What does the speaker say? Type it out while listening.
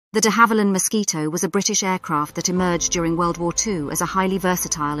The de Havilland Mosquito was a British aircraft that emerged during World War II as a highly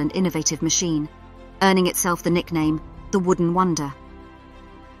versatile and innovative machine, earning itself the nickname, the Wooden Wonder.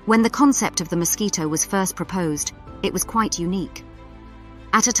 When the concept of the Mosquito was first proposed, it was quite unique.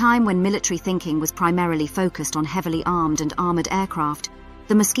 At a time when military thinking was primarily focused on heavily armed and armoured aircraft,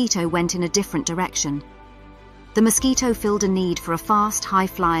 the Mosquito went in a different direction. The Mosquito filled a need for a fast,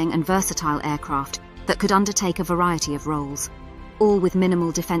 high-flying and versatile aircraft that could undertake a variety of roles, all with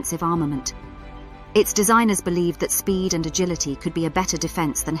minimal defensive armament. Its designers believed that speed and agility could be a better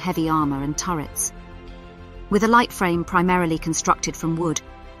defense than heavy armor and turrets. With a light frame primarily constructed from wood,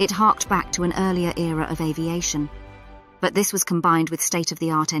 it harked back to an earlier era of aviation. But this was combined with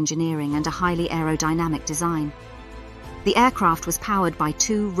state-of-the-art engineering and a highly aerodynamic design. The aircraft was powered by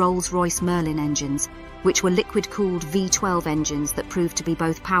two Rolls-Royce Merlin engines, which were liquid-cooled V12 engines that proved to be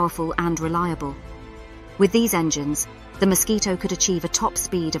both powerful and reliable. With these engines, the Mosquito could achieve a top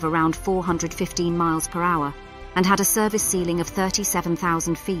speed of around 415 miles per hour and had a service ceiling of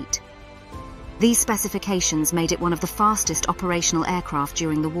 37,000 feet. These specifications made it one of the fastest operational aircraft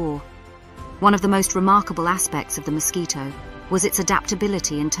during the war. One of the most remarkable aspects of the Mosquito was its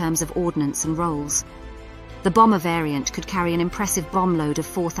adaptability in terms of ordnance and roles. The bomber variant could carry an impressive bomb load of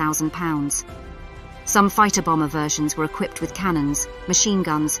 4,000 pounds. Some fighter bomber versions were equipped with cannons, machine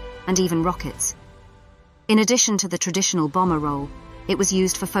guns, and even rockets. In addition to the traditional bomber role, it was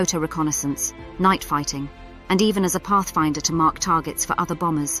used for photo-reconnaissance, night fighting, and even as a pathfinder to mark targets for other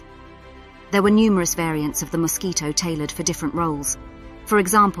bombers. There were numerous variants of the Mosquito tailored for different roles. For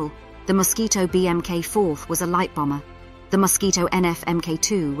example, the Mosquito BMK-4 was a light bomber. The Mosquito NF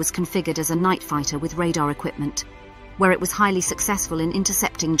Mk2 was configured as a night fighter with radar equipment, where it was highly successful in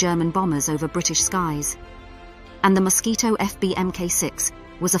intercepting German bombers over British skies. And the Mosquito FB Mk6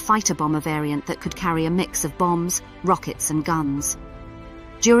 was a fighter bomber variant that could carry a mix of bombs, rockets and guns.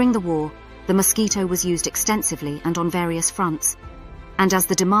 During the war, the Mosquito was used extensively and on various fronts, and as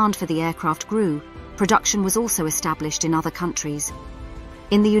the demand for the aircraft grew, production was also established in other countries.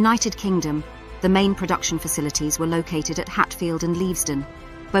 In the United Kingdom, the main production facilities were located at Hatfield and Leavesden,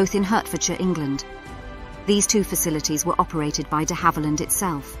 both in Hertfordshire, England. These two facilities were operated by de Havilland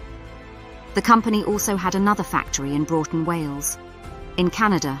itself. The company also had another factory in Broughton, Wales. In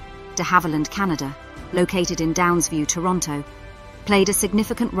Canada, de Havilland Canada, located in Downsview, Toronto, played a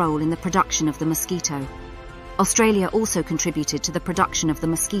significant role in the production of the Mosquito. Australia also contributed to the production of the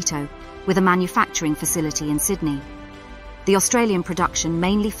Mosquito, with a manufacturing facility in Sydney. The Australian production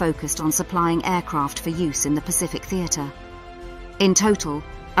mainly focused on supplying aircraft for use in the Pacific Theatre. In total,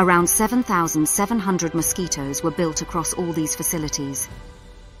 around 7,700 Mosquitoes were built across all these facilities.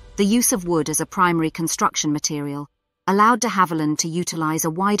 The use of wood as a primary construction material allowed de Havilland to utilise a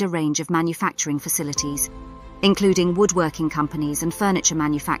wider range of manufacturing facilities, including woodworking companies and furniture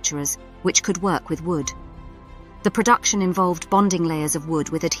manufacturers, which could work with wood. The production involved bonding layers of wood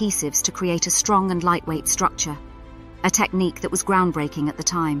with adhesives to create a strong and lightweight structure, a technique that was groundbreaking at the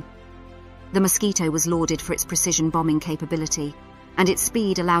time. The Mosquito was lauded for its precision bombing capability, and its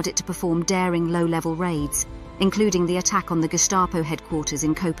speed allowed it to perform daring low-level raids, including the attack on the Gestapo headquarters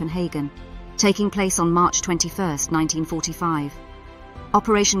in Copenhagen, taking place on March 21, 1945.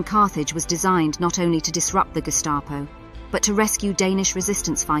 Operation Carthage was designed not only to disrupt the Gestapo, but to rescue Danish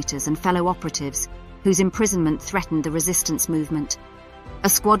resistance fighters and fellow operatives whose imprisonment threatened the resistance movement. A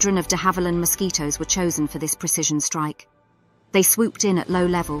squadron of de Havilland Mosquitoes were chosen for this precision strike. They swooped in at low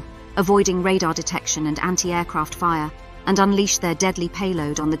level, avoiding radar detection and anti-aircraft fire, and unleashed their deadly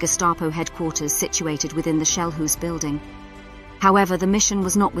payload on the Gestapo headquarters situated within the Shellhouse building. However, the mission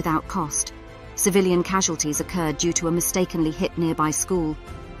was not without cost. Civilian casualties occurred due to a mistakenly hit nearby school,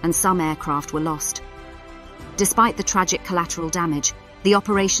 and some aircraft were lost. Despite the tragic collateral damage, the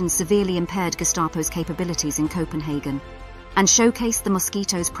operation severely impaired Gestapo's capabilities in Copenhagen, and showcased the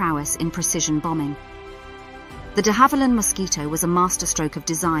Mosquito's prowess in precision bombing. The de Havilland Mosquito was a masterstroke of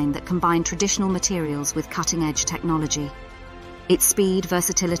design that combined traditional materials with cutting-edge technology. Its speed,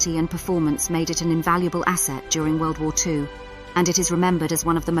 versatility and performance made it an invaluable asset during World War II, and it is remembered as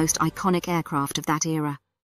one of the most iconic aircraft of that era.